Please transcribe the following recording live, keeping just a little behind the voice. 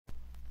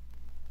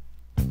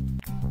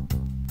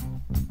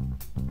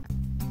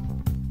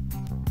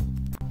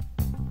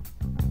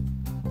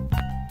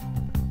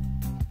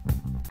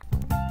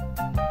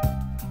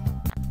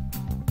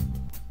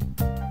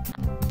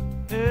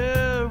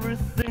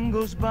Time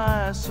goes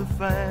by so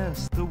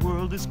fast, the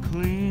world is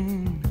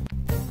clean.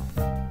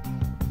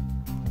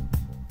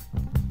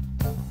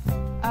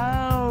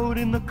 Out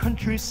in the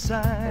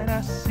countryside,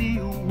 I see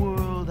a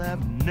world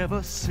I've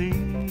never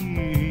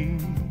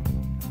seen.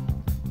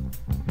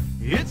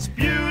 It's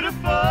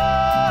beautiful,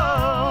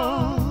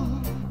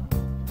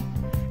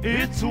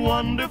 it's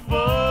wonderful.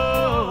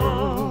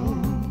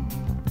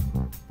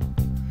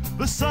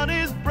 The sun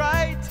is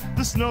bright,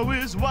 the snow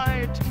is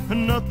white,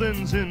 and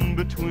nothing's in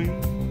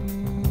between.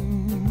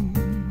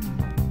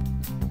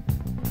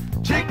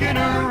 Taking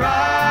a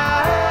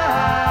ride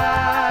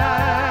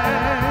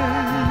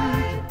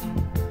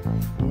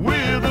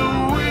with the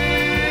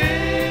wind.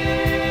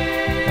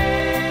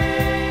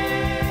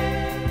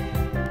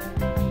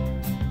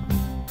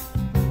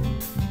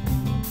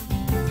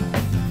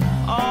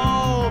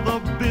 All the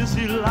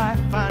busy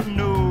life I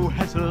know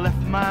has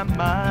left my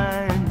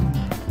mind.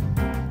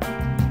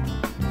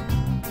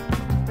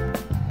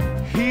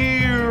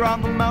 Here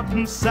on the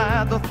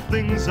mountainside, the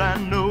things I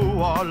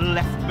know are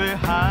left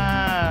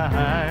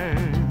behind.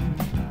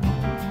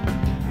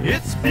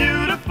 It's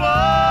beautiful,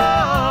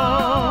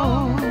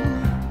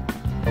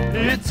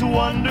 it's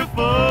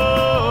wonderful.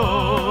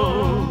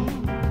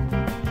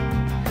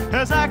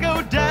 As I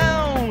go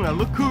down, I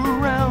look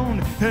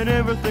around, and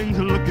everything's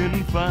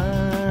looking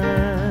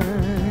fine.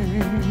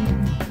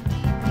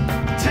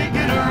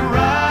 Taking a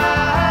ride.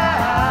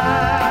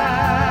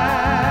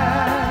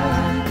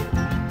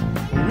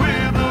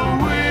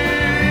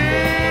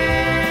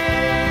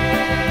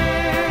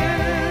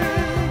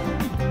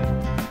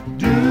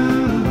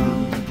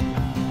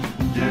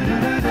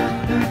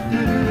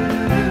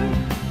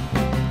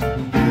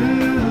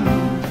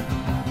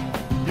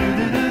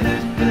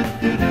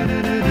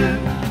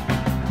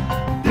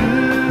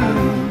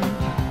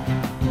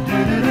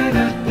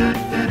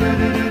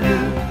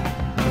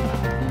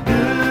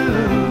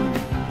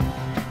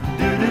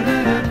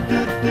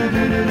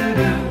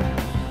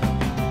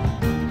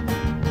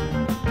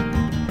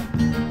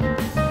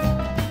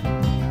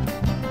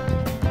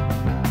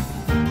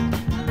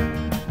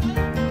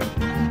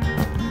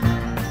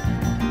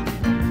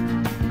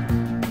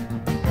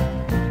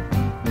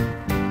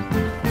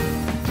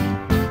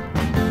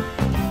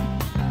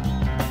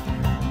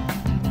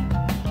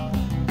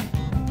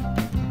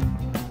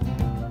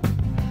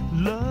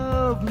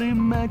 Lovely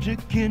magic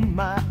in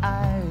my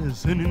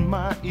eyes and in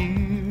my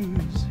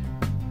ears.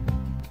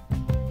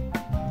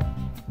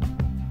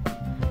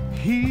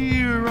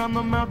 Here on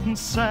the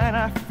mountainside,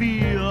 I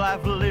feel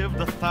I've lived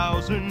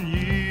 1,000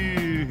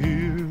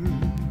 years.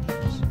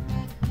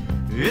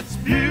 It's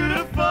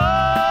beautiful,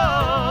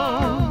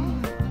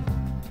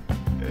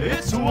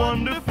 it's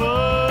wonderful.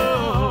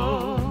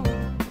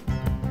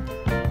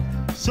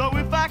 So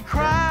if I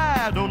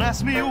cry, don't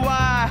ask me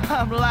why,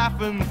 I'm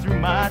laughing through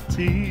my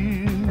tears.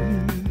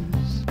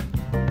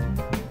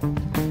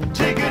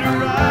 Taking a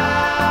ride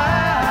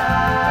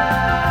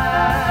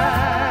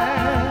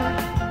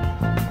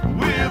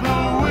with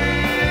the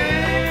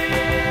wind.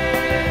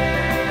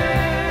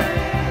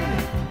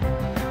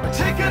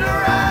 Taking a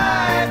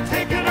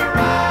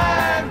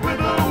ride with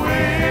the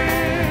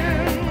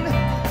wind.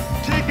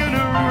 Taking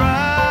a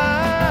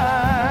ride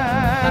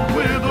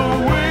with the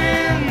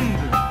wind.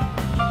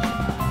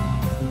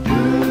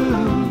 Do,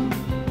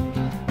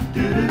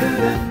 do,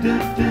 do, do,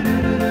 do, do,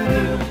 do,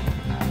 do.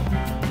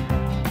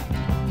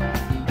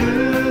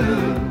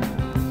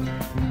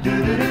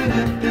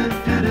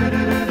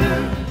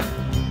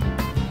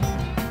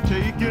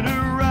 Taking a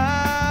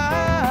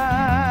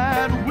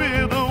ride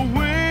with the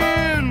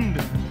wind.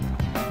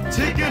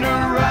 Taking a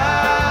ride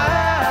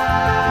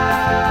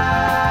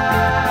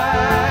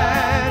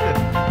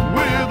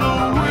with the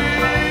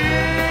wind.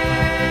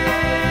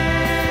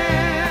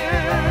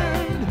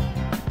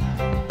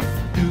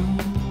 Do,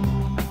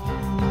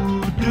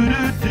 do,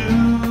 do, do.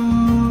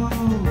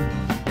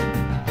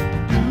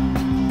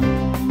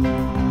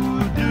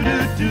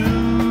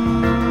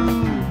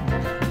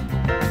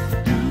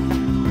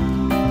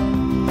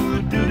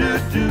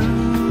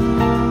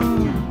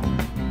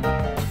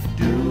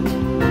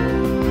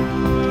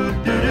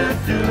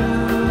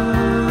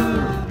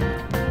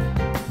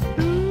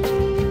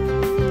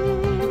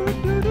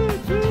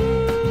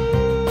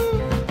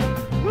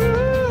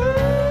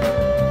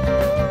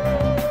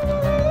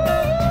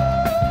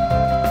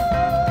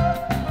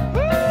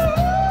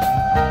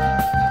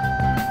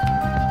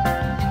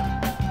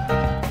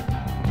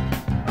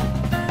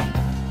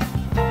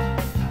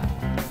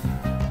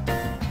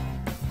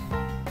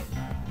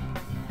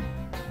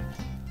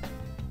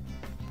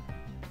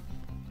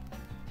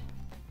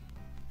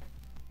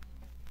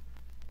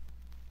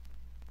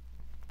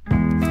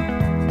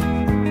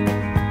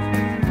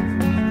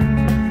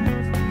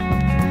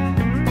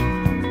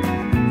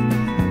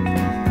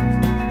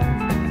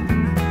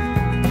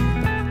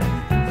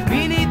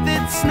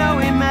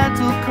 Snowy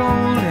mantle,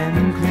 cold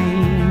and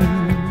green,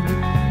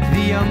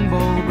 the young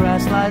bold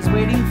grass lies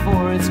waiting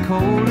for its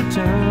cold to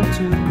turn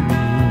to green.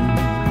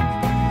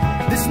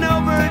 The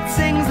snowbird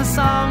sings the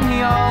song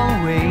he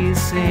always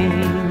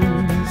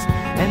sings,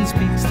 and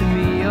speaks to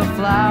me of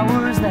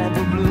flowers that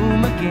will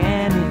bloom again.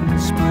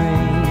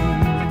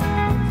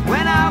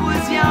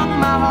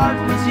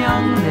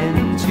 young then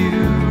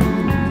too.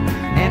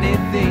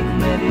 Anything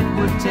that it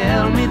would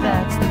tell me,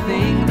 that's the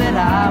thing that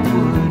I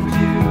would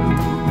do.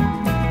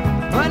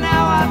 But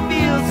now I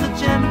feel such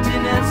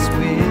emptiness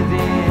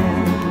within.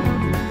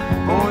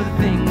 For the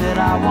thing that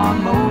I want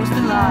most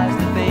in life's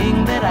the thing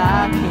that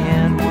I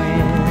can't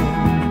win.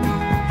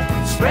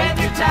 Spread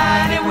your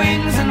tiny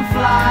wings and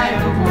fly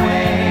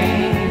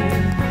away,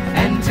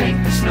 and take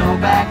the snow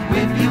back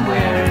with you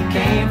where it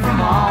came from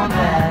on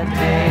that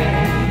day.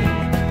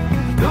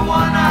 The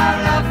one I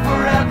love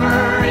forever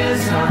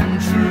is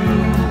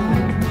untrue,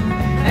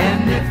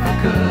 and if I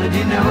could,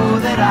 you know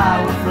that I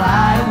would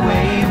fly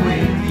away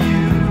with you.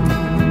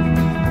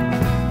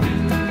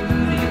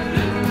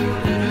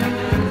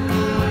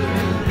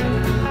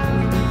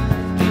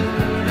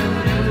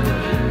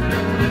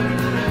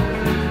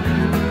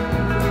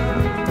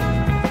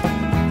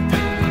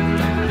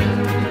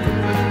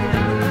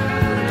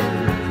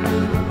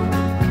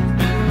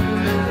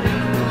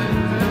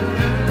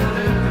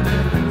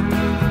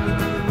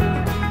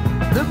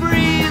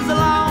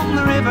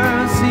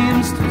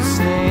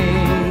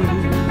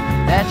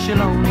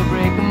 She'll only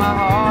break my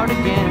heart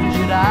again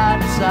should I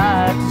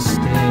decide to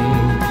stay.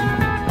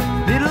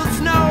 Little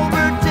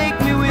snowbird, take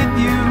me with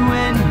you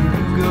when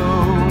you go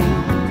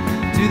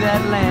to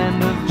that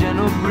land of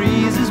gentle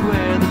breezes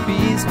where the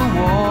peaceful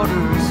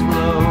waters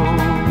flow.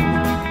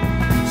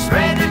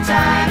 Spread your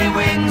tiny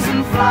wings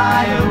and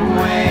fly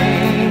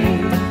away,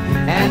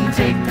 and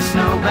take the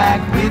snow back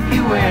with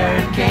you where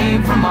it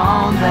came from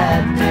on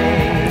that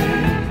day.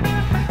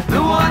 The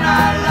one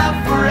I love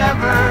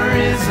forever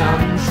is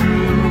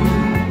untrue,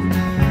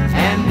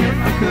 and if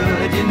I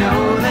could, you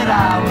know that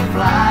I would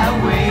fly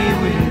away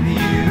with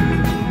you.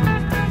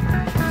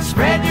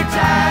 Spread your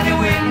tiny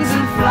wings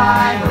and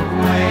fly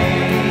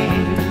away,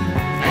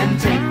 and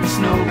take the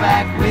snow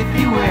back with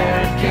you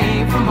where it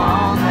came from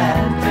on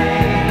that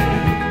day.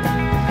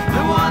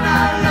 The one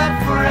I love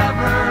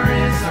forever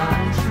is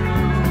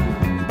untrue,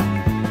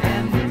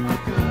 and if I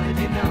could,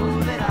 you know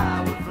that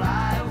I would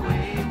fly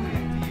away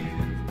with you.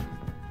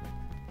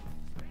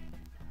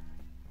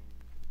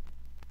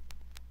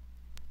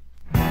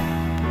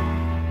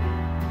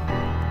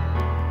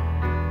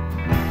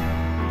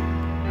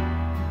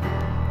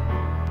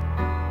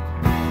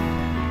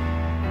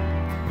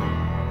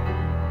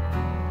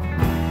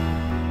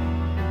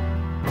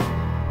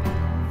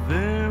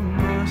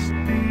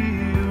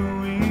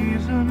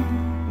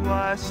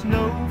 Why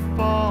snow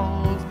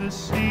falls this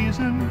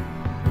season?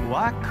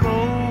 Why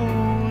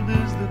cold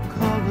is the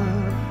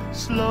color,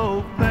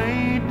 slow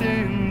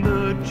painting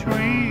the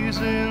trees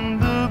in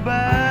the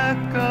back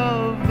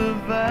of the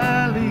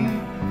valley?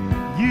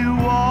 You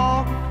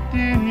walked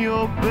in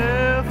your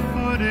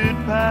barefooted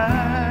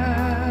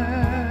past.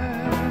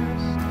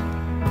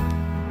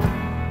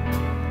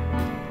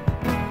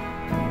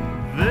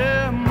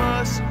 There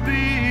must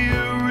be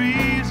a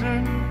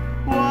reason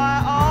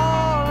why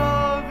all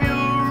of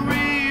your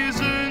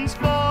reasons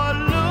for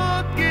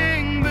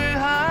looking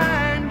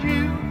behind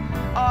you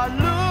are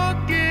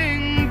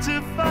looking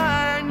to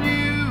find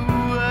you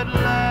at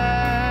last.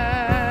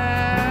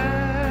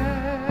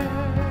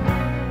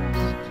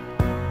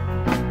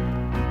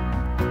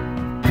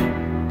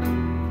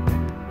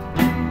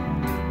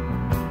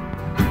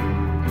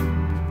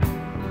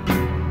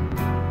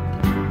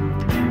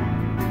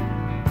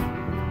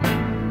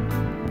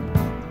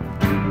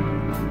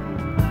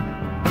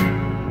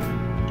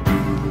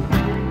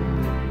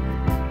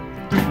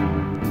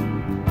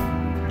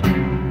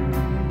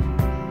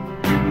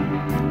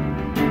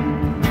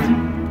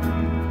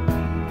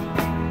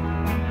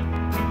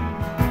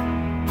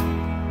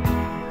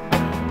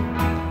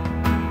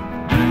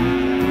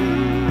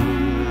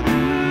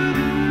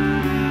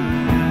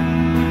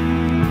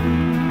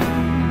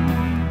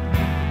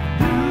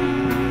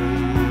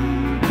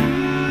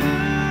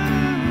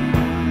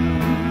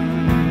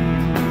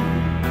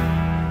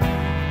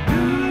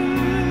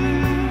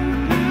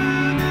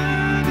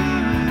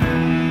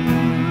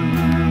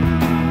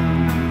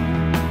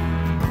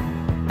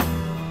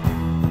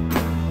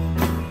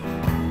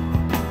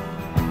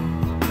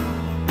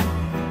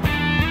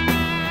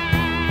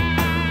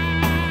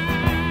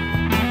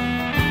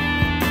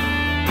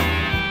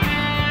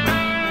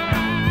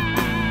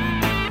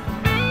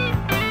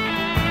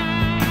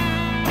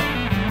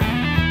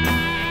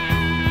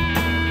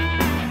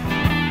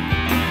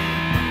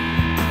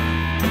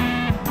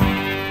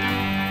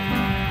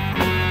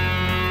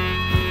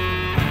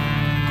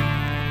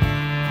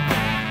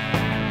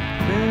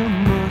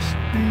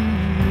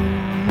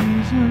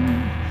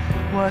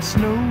 Why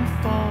snow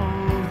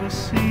falls the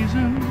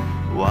season?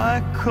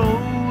 Why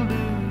cold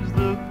is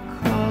the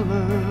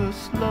color,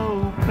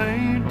 slow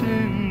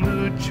painting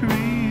the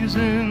trees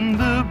in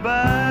the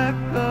back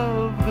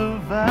of the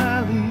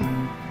valley?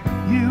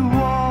 You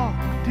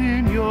walked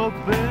in your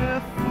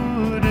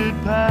barefooted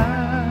past.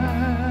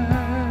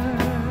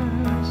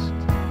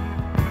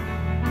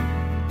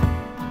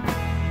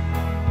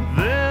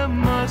 There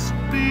must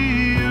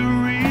be a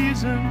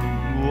reason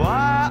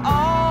why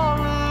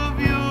all of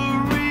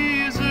your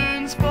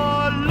reasons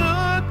for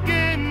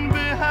looking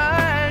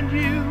behind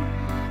you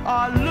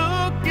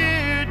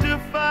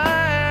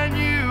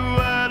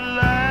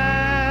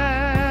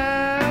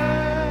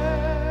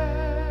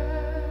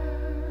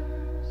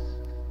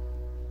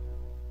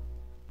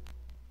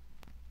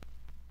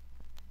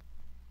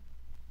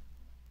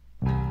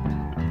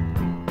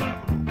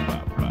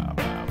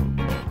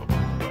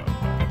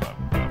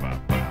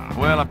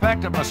Well, I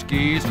packed up my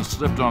skis and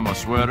slipped on my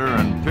sweater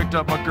and picked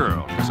up my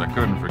girl, 'cause I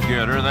couldn't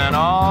forget her. Then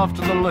off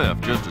to the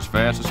left just as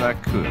fast as I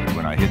could.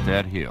 When I hit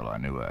that hill, I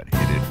knew I'd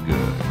hit it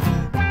good.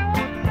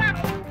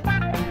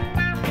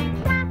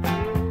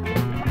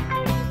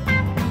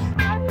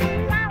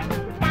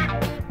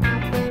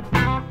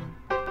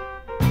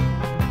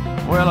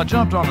 Well, I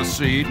jumped on the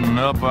seat and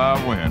up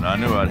I went. I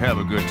knew I'd have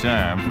a good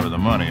time for the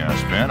money I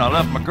spent. I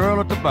left my girl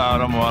at the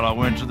bottom while I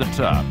went to the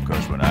top,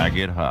 'cause when I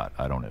get hot,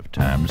 I don't have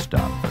time to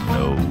stop for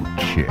no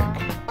chick.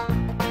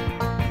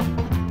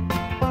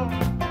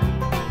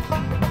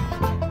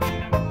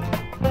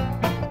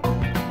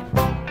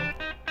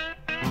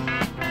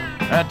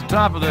 At the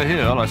top of the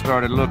hill, I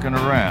started looking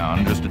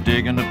around, just to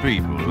digging the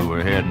people who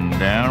were heading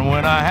down,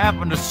 when I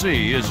happened to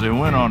see, as they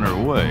went on their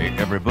way,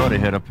 everybody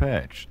had a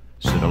patch.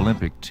 Said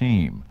Olympic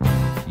Team,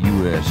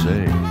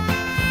 USA.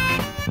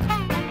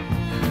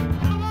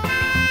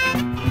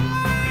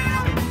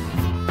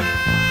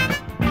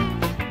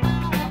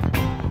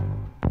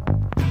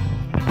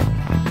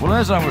 Well,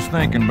 as I was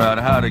thinking about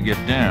how to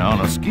get down,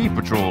 a ski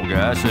patrol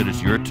guy said,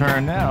 "It's your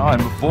turn now."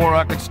 And before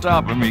I could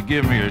stop him, he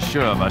gave me a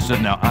shove. I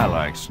said, "Now, I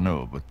like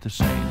snow, but this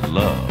ain't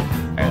love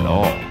at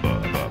all."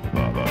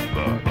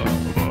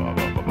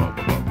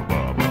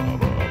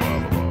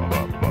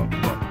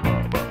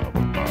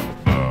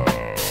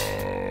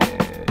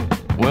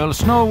 Well, the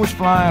snow was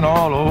flying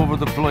all over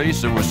the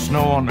place. There was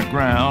snow on the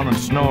ground and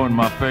snow in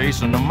my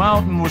face, and the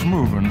mountain was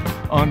moving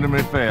under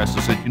me fast.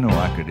 I said, "You know,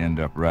 I could end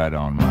up right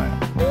on my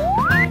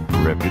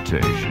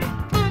reputation."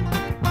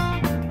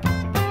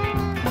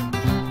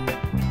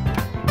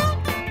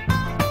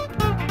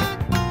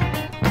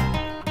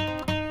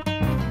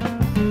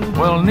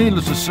 Well,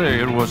 needless to say,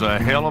 it was a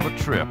hell of a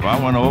trip. I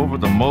went over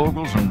the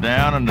moguls and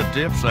down in the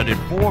dips. I did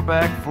 4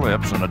 back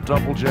flips and a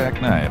double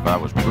jackknife. I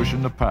was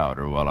pushing the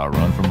powder while I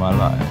run for my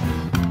life,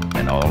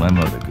 and all them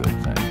other good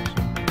things.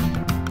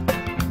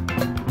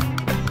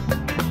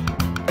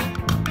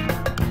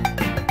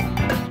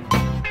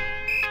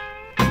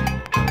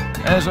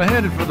 As I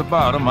headed for the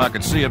bottom, I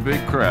could see a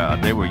big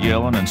crowd. They were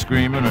yelling and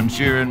screaming and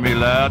cheering me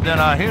loud. Then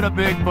I hit a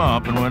big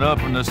bump and went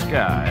up in the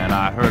sky, and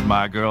I heard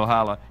my girl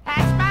holler,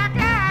 "That's my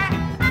guy."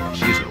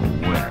 She's a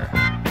winner.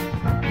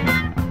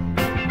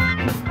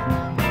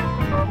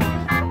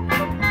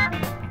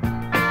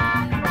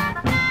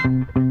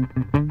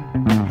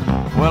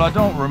 Well, I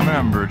don't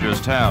remember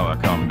just how I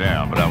come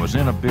down, but I was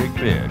in a big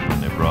bed when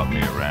they brought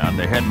me around.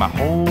 They had my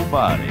whole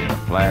body in a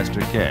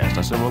plaster cast.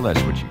 I said, "Well,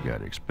 that's what you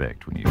gotta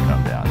expect when you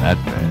come down that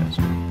fast."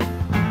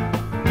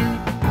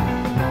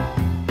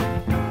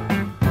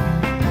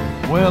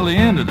 Well, the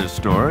end of this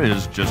story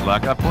is just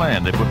like I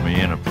planned. They put me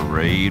in a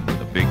parade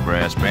with a big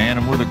brass band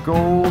and with a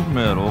gold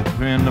medal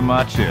pinned to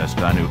my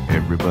chest. I knew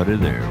everybody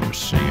there was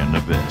seeing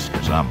the best,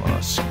 'cause I'm a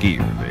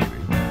skier, baby.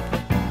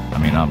 I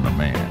mean, I'm the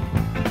man.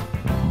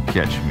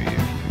 Catch me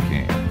if you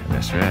can.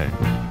 That's right.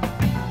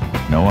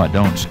 No, I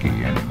don't ski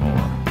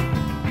anymore.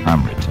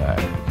 I'm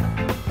retired.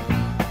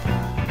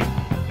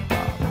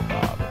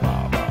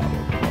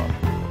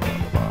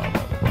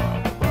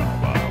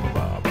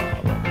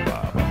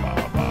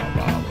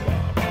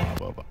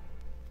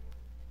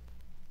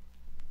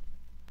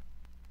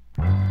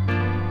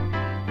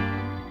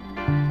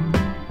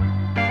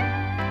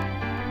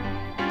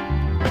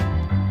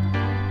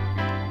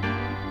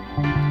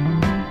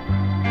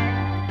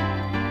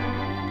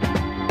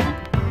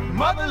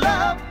 Mother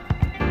love,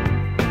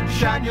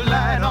 shine your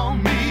light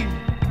on me.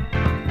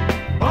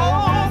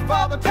 Oh,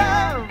 Father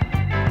time,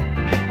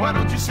 why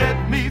don't you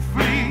set me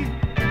free?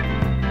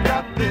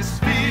 Got this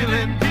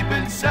feeling deep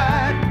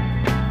inside,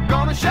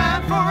 gonna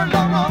shine for a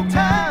long, long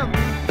time.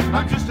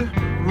 I'm just a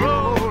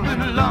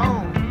rolling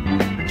along,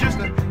 just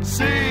a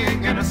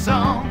singing a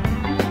song.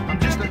 I'm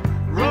just a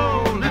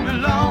rolling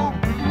along,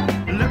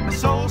 let my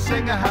soul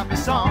sing a happy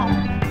song.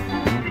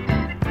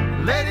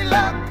 Lady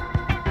luck,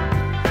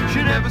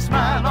 she never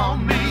smiled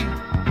on me.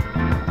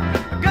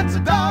 Guts a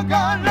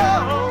doggone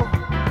low,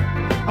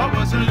 I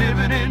wasn't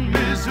living in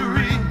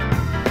misery.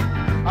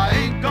 I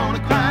ain't gonna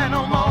cry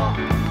no more,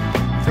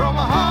 throw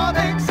my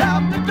heartaches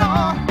out the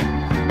door.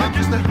 I'm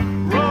just a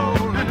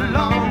rolling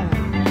along,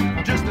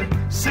 just a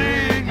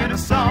singing a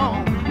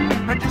song.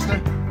 I'm just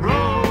a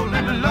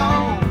rolling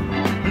along,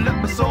 let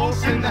my soul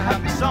sing a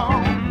happy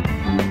song.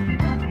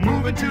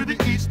 Moving to the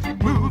east,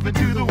 moving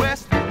to the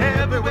west,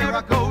 everywhere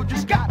I go,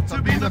 just got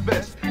to be the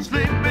best.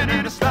 Slipping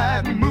and a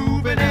sliding,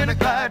 moving and a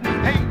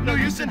gliding, ain't no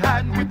use in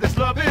hiding with this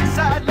love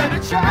inside. Let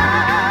it shine,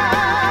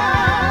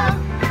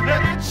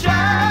 let it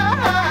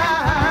shine,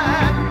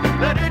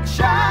 let it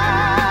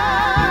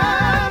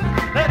shine,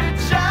 let it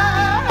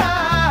shine,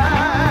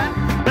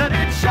 let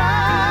it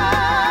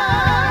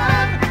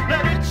shine,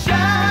 let it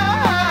shine.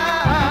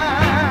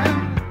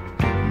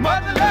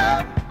 Mother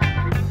love,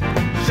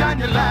 shine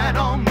your light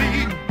on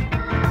me.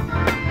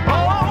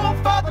 Oh,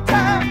 Father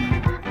time,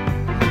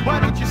 why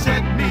don't you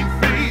set me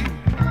free?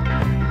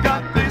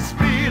 Got this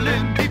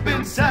feeling deep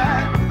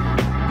inside,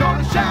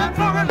 gonna shine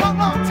for a long,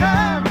 long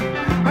time.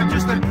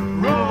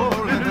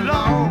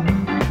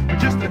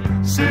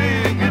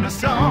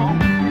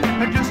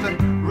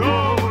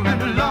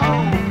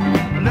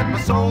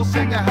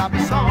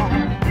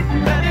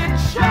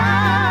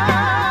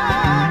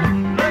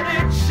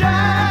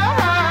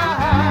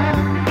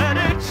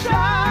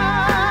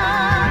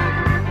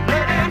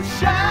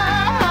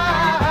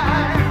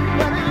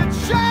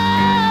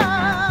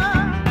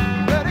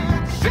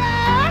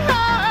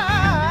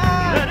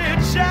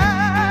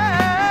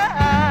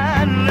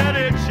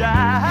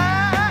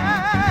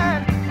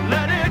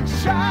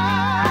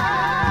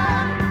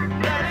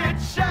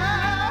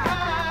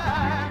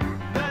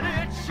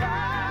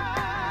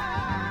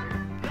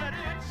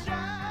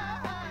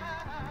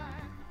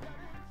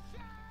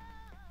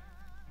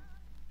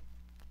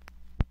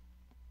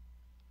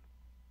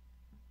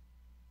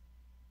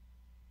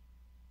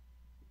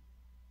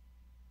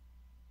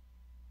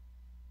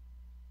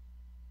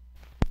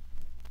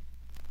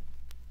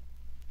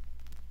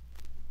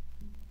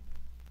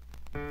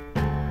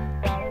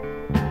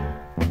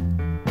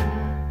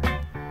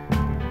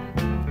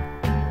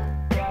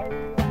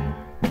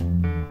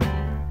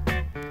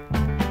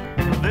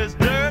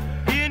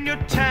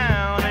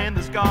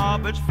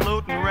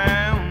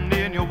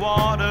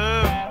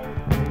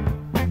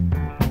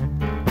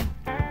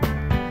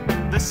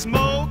 There's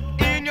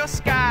smoke in your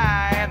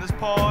sky and there's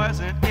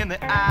poison in the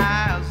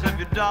eyes of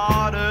your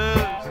daughters.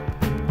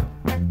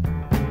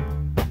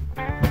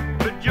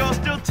 But you're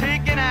still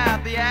taking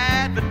out the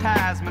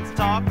advertisements,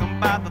 talking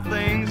about the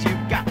things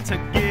you've got to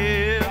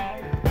give.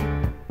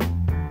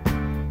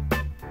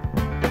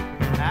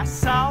 I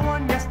saw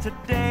one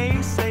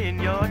yesterday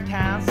saying your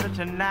town's such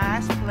a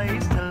nice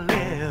place to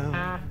live.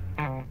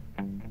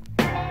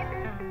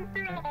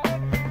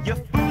 Your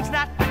food's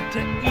not fit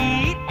to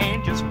eat,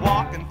 and just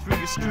walking through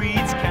your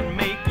streets can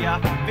make you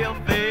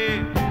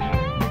filthy.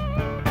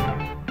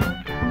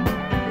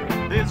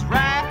 There's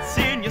rats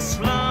in your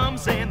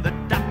slums, and the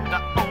doctor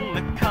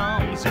only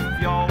comes if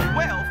you're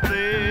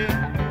wealthy.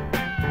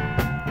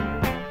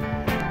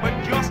 But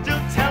you're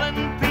still telling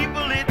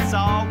people it's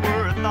all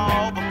worth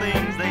all the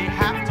things they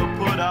have to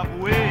put up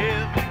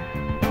with.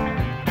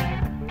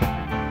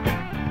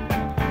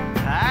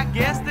 I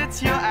guess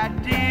that's your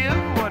idea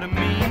of what it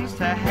means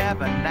to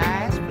have a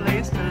nice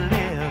place to live.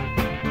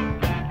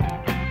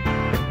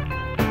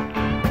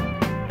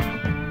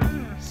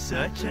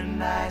 Such a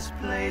nice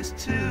place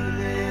to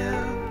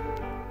live,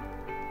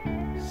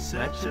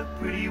 such a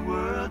pretty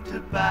world to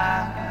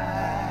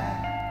buy,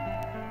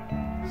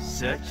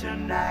 such a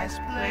nice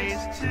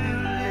place to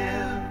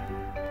live.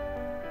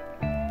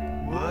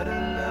 What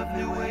a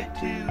lovely way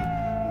to,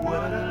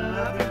 what a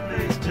lovely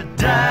place to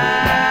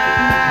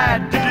die.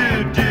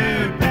 Do do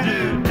do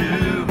do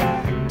do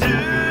do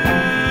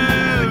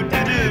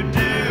do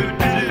do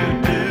do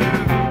do.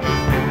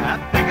 I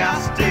think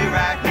I'll stay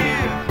right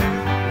here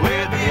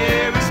where the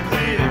air is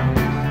clear,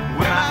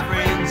 where my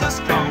friends are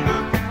stronger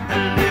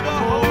and live a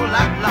whole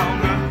lot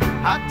longer.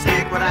 I'll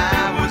take what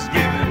I was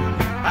given,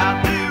 I'll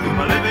do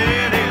my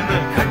living in the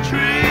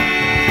country.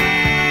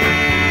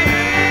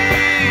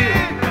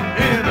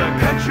 In the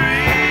country.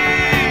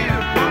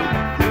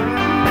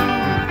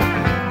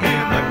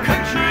 In the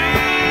country.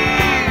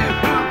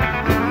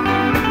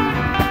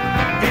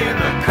 In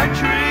the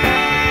country.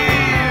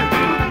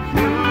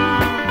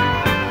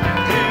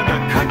 In the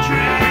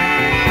country.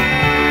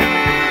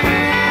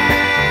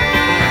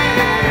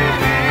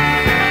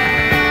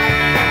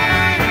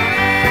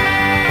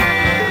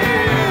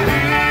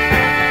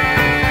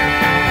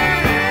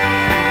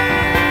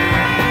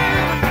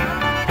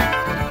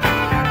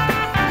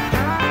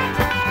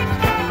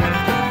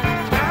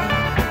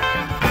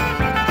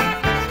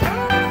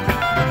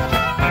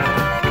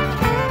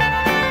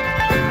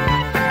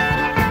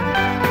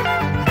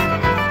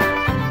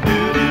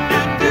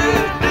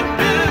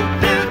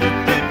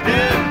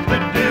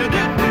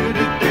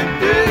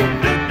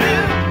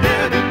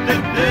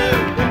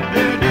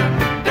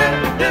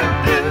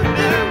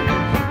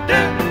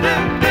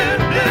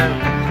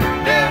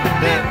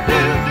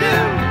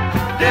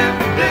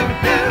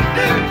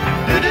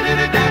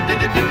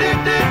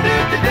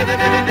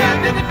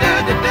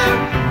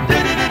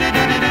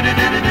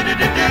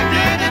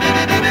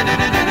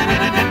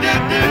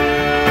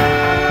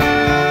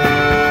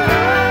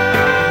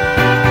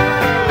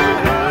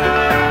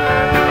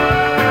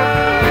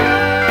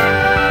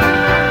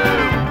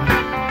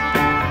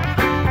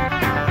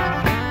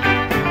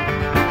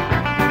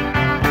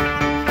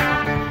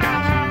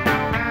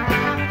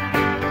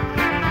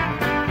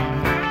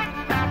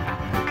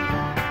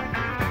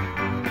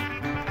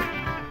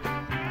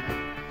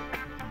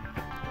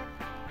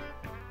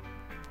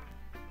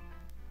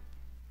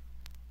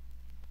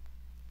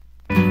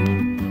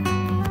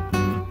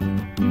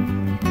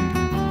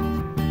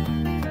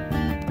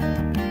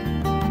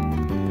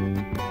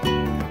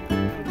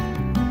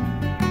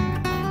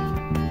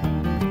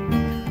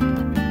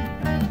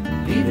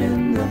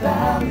 Leaving the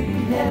valley,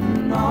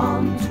 heading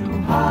on to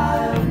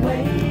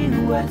Highway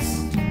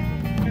West,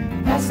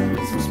 passing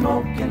some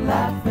smoke and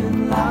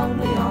laughing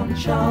loudly on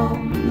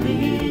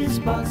Chumley's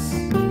bus,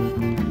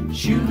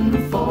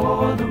 shooting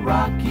for the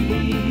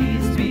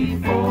Rockies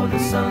before the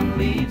sun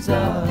leaves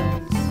us,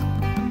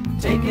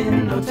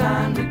 taking no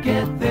time to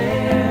get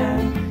there.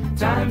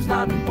 Time's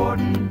not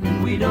important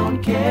and we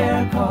don't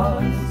care,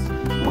 'cause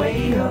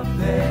way up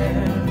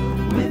there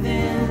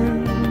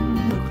within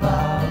the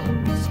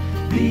clouds,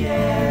 the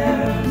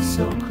air's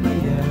so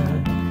clear,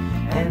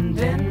 and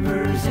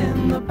Denver's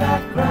in the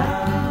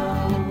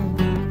background.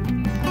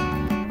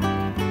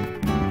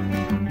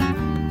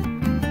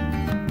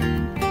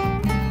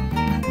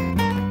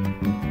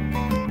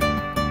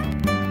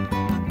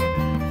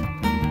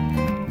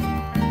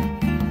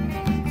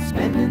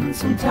 Spending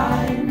some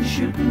time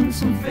shooting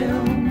some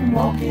film,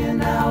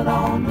 walking out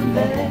on the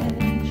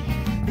ledge,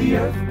 the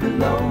earth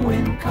below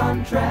in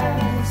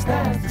contrast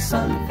as the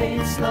sun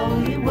fades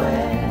slowly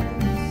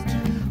west,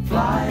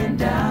 flying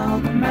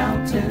down the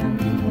mountain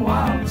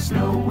while the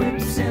snow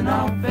whips in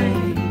our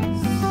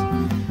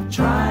face,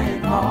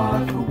 trying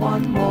hard for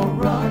one more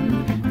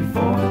run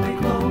before they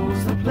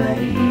close the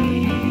place.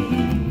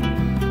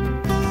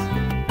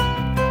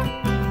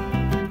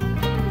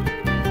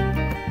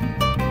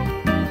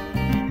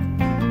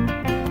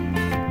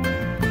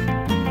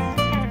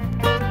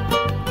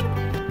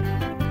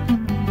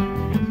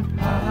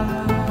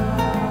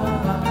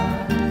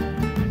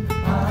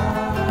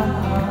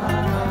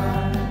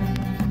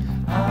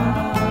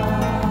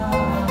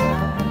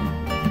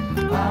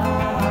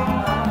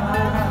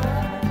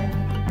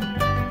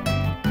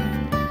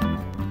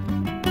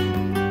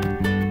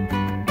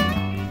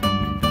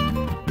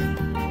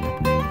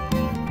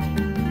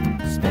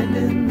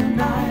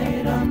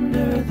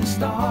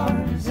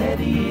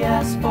 Nobody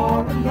asks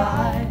for a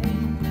light.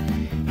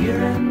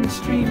 Hearing the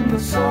stream go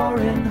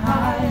soaring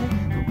high,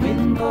 the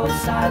wind goes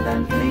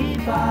silently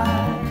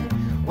by,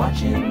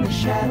 watching the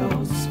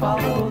shadows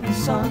follow the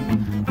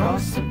sun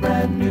across a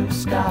brand new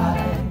sky.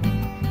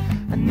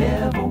 I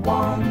never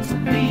want to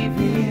leave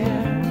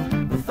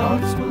here, the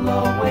thoughts will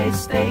always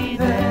stay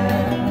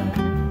there,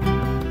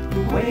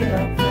 way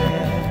up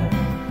there,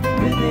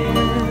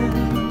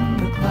 within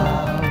the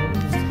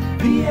clouds.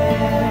 The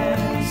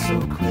air is so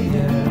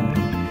clear,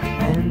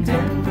 and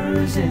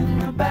Denver's in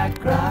the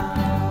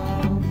background.